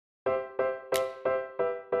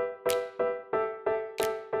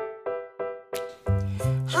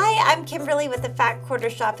I'm Kimberly with the Fat Quarter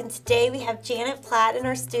Shop, and today we have Janet Platt in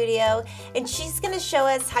our studio, and she's going to show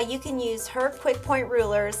us how you can use her quick point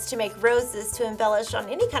rulers to make roses to embellish on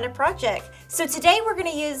any kind of project. So today we're going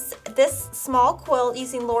to use this small quilt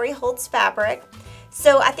using Lori Holt's fabric.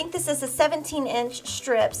 So I think this is a 17-inch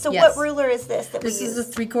strip. So yes. What ruler is this that we use? This is a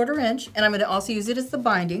 3/4 inch, and I'm going to also use it as the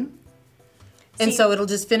binding. And so it'll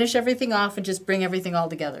just finish everything off and just bring everything all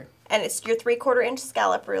together. And it's your 3/4 inch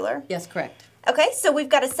scallop ruler. Yes, correct. Okay, so we've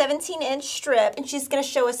got a 17-inch strip, and she's going to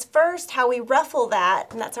show us first how we ruffle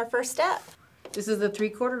that, and that's our first step. This is the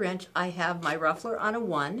 3/4 inch. I have my ruffler on a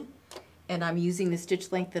 1, and I'm using the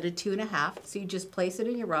stitch length at a 2.5. So you just place it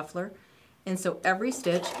in your ruffler, and so every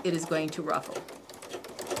stitch it is going to ruffle.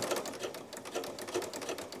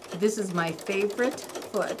 This is my favorite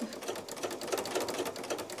foot.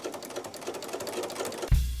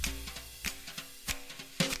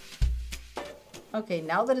 Okay,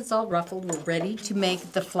 now that it's all ruffled, we're ready to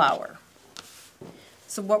make the flower.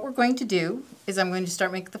 So what we're going to do is I'm going to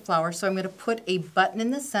start making the flower. So I'm going to put a button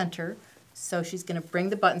in the center. So she's going to bring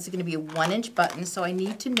the button. It's going to be a 1-inch button. So I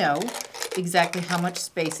need to know exactly how much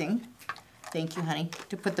spacing, thank you honey,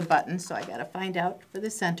 to put the button. So I got to find out for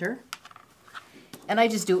the center. And I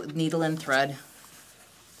just do it with needle and thread.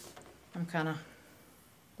 I'm kind of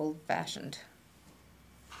old-fashioned.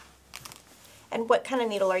 And what kind of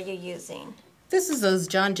needle are you using? This is those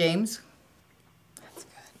John James. That's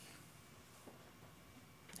good.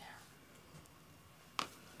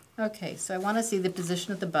 There. Okay, so I want to see the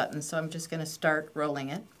position of the button, so I'm just going to start rolling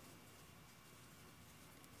it.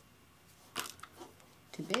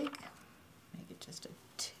 Too big? Make it just a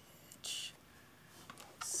titch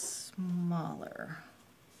smaller.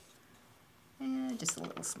 And just a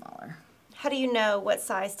little smaller. How do you know what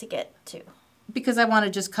size to get to? Because I want to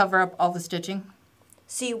just cover up all the stitching.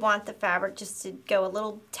 So you want the fabric just to go a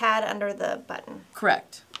little tad under the button?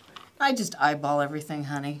 Correct. I just eyeball everything,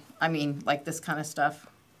 honey. I mean, like this kind of stuff.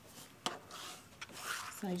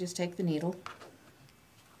 So I just take the needle.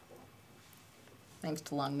 Thanks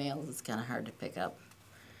to long nails, it's kind of hard to pick up.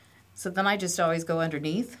 So then I just always go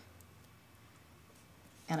underneath,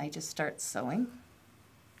 and I just start sewing.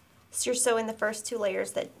 So you're sewing the first 2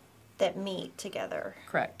 layers that meet together?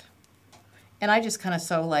 Correct. And I just kind of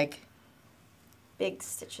sew like big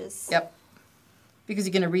stitches. Yep. Because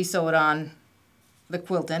you're going to re-sew it on the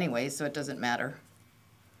quilt anyway, so it doesn't matter.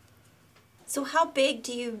 So how big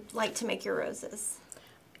do you like to make your roses?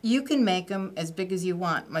 You can make them as big as you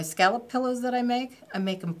want. My scallop pillows that I make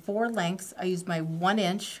them 4 lengths. I use my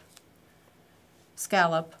 1-inch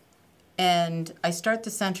scallop, and I start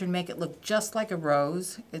the center and make it look just like a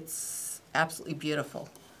rose. It's absolutely beautiful.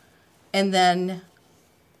 And then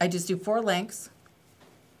I just do 4 lengths.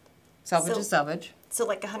 Selvage to selvage. So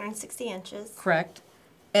like 160 inches. Correct.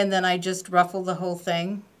 And then I just ruffle the whole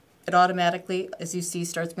thing. It automatically, as you see,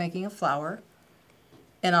 starts making a flower.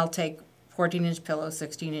 And I'll take 14-inch pillow,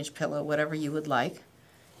 16-inch pillow, whatever you would like.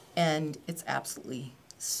 And it's absolutely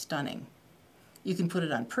stunning. You can put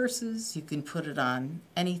it on purses, you can put it on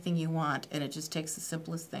anything you want, and it just takes the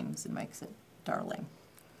simplest things and makes it darling.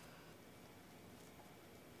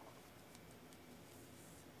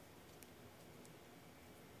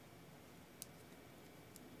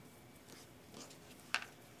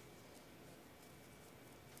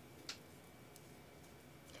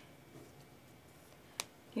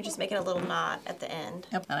 You're just making a little knot at the end.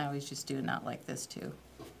 Yep, and I always just do a knot like this too.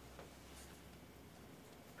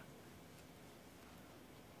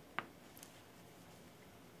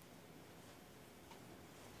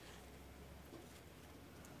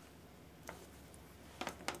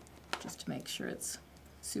 Just to make sure it's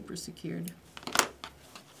super secured.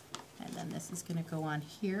 And then this is going to go on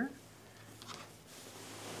here.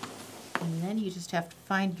 And then you just have to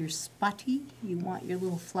find your spotty. You want your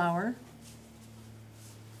little flower.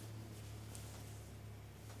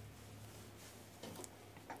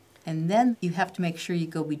 And then you have to make sure you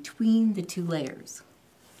go between the 2 layers.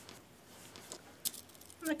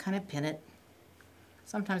 I'm going to kind of pin it.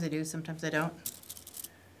 Sometimes I do, sometimes I don't.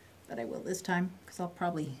 But I will this time, because I'll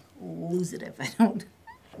probably lose it if I don't.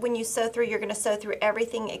 When you sew through, you're going to sew through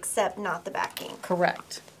everything except not the backing.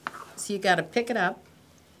 Correct. So you got to pick it up.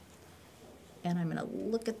 And I'm going to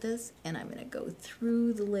look at this, and I'm going to go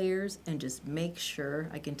through the layers and just make sure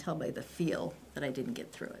I can tell by the feel that I didn't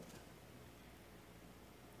get through it.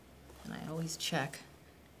 And I always check,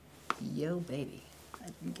 yo baby, I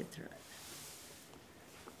didn't get through it.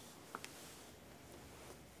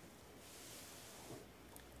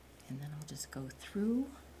 And then I'll just go through,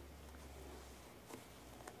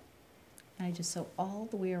 and I just sew all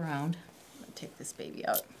the way around. I'm going to take this baby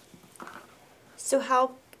out. So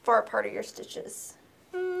how far apart are your stitches?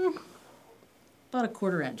 about a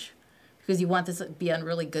 1/4 inch, because you want this to be on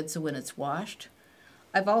really good so when it's washed.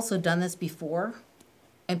 I've also done this before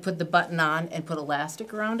and put the button on and put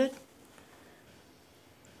elastic around it.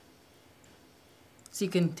 So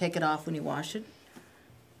you can take it off when you wash it.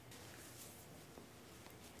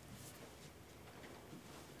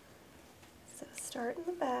 So start in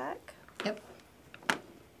the back. Yep.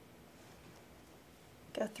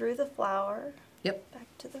 Go through the flower. Yep. Back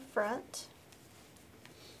to the front.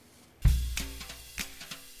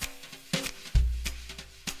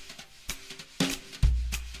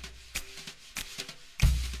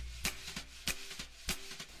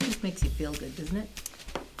 Just makes you feel good, doesn't it?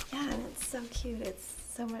 Yeah, and it's so cute. It's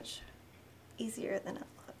so much easier than it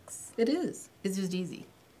looks. It is. It's just easy.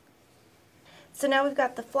 So now we've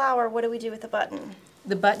got the flower. What do we do with the button?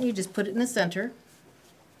 The button, you just put it in the center.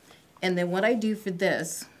 And then what I do for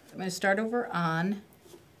this, I'm going to start over on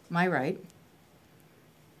my right.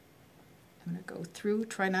 I'm going to go through,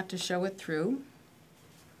 try not to show it through.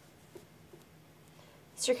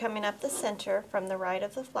 So you're coming up the center from the right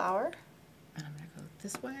of the flower. And I'm going to go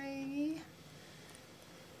this way.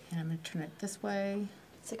 And I'm going to turn it this way.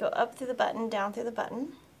 So go up through the button, down through the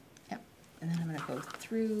button. Yep. And then I'm going to go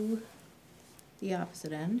through the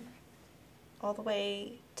opposite end. All the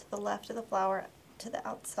way to the left of the flower to the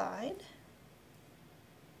outside.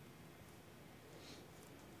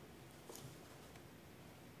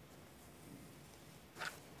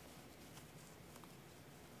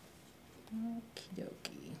 Okie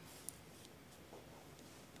dokie.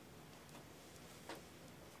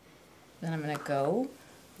 Then I'm going to go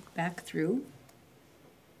back through.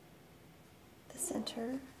 The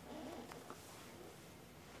center.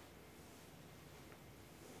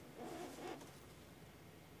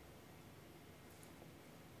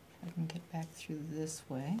 I can get back through this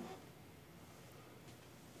way.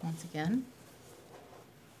 Once again.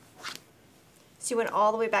 So you went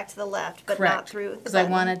all the way back to the left, but Correct, not through the because I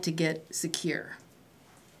button. want it to get secure.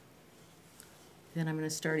 Then I'm going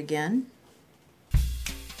to start again.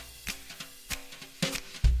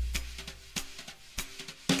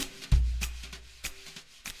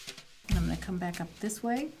 And I'm going to come back up this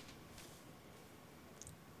way.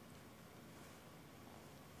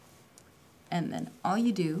 And then all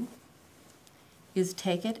you do is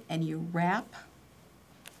take it and you wrap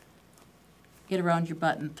it around your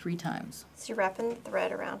button 3 times. So you're wrapping the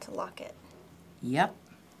thread around to lock it. Yep.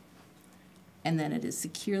 And then it is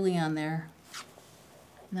securely on there.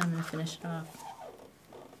 And then I'm going to finish it off.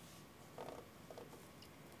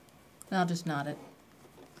 And I'll just knot it.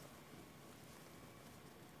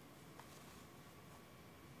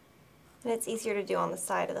 And it's easier to do on the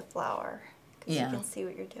side of the flower, because Yeah. you can see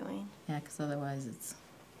what you're doing. Yeah, because otherwise it's,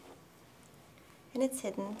 And it's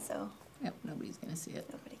hidden, so yep, nobody's going to see it.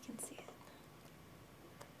 nobody can see it.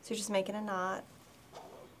 So you're just making a knot.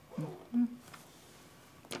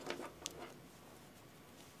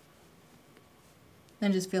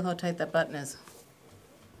 Then just feel how tight that button is.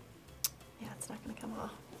 Yeah, it's not going to come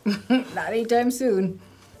off. Not anytime soon.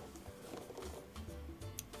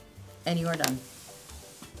 And you are done.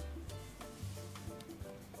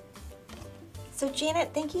 So Janet,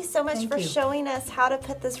 thank you so much Thank for you. showing us how to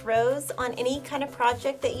put this rose on any kind of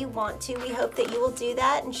project that you want to. We hope that you will do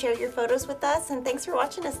that and share your photos with us. And thanks for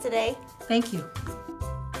watching us today. Thank you.